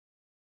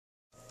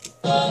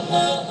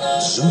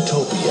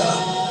Zootopia,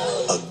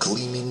 a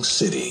gleaming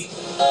city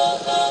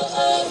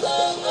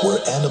where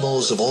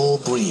animals of all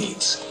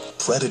breeds,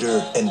 predator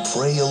and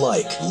prey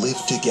alike, live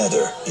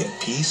together in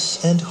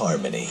peace and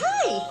harmony.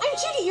 Hi, I'm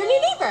Judy, your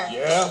new neighbor.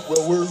 Yeah,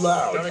 well, we're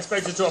loud. Don't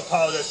expect you to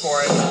apologize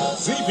for it.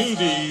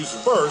 ZPD's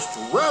first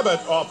rabbit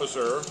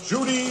officer,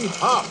 Judy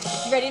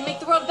Hopps. You ready to make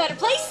the world a better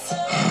place?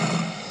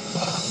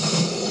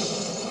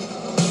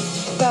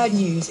 Bad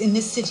news in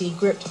this city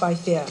gripped by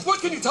fear.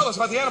 What can you tell us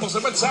about the animals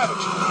that went savage?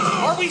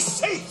 Are we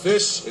safe?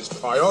 This is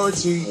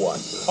priority one.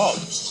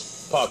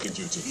 Hopps. Parking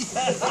duty.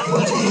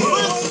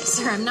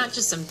 Sir, I'm not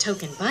just some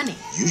token bunny.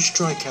 You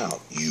strike out,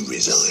 you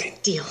resign.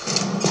 Deal.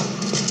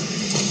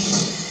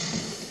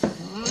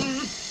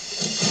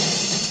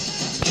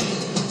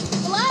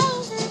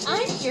 Hello?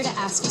 I'm here to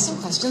ask you some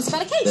questions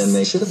about a case. Then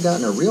they should have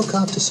gotten a real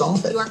cop to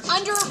solve it. You are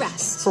under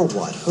arrest. For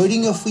what?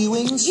 Hurting your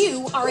feelings?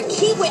 You are a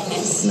key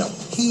witness. No,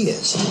 he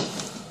is.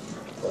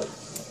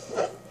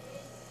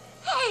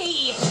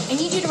 Hey, I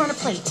need you to run a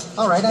plate.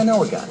 All right, I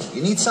know a guy.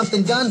 You need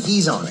something done,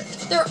 he's on it.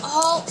 They're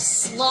all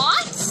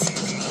slots?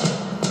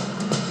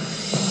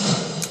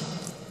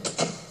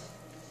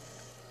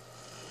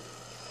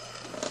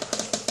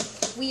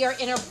 We are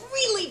in a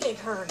really big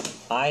hurry.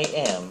 I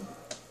am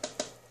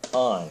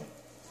on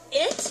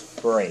It?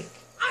 break.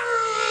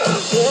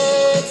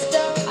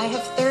 I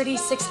have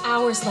 36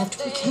 hours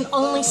left. We can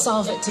only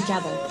solve it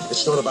together.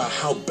 It's not about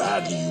how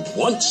badly you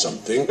want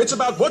something. It's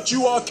about what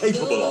you are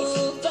capable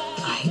of.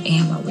 I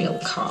am a real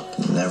cop.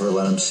 Never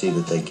let them see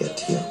that they get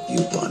to you.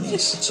 You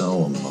bunnies.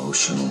 So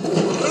emotional.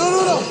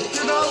 No.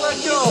 Do not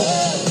let go.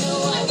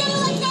 I'm gonna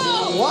let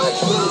go! What?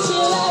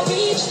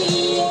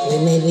 We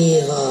may be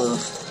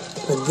evolved,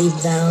 but deep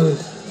down,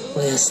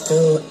 we are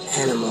still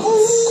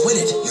animals. Quit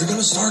it. You're going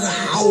to start a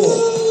howl.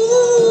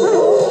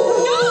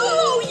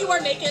 No! You are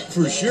naked.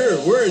 For sure,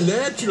 we're a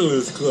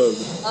naturalist club.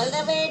 On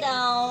the way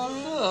down.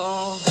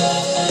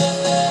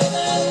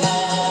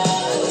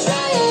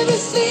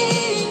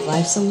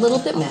 Life's a little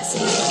bit messy.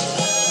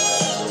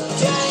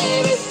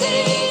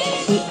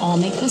 We all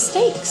make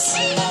mistakes.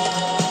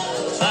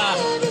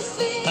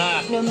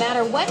 No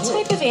matter what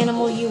type of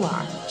animal you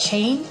are,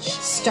 change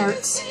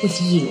starts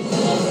with you.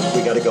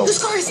 We got to go.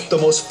 Whose car is it? The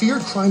most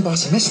feared crime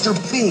boss, Mr.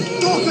 Big.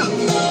 Dogga!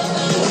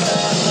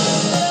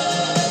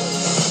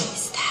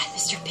 Is that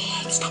Mr.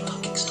 Big? Stop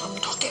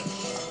talking.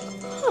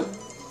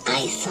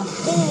 Awesome.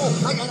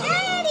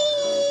 Daddy!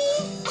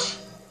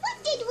 What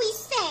did we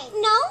say?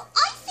 No,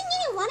 I'm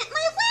singing one at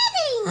my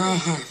wedding. I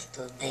have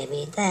to,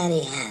 baby.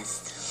 Daddy has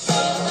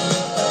to.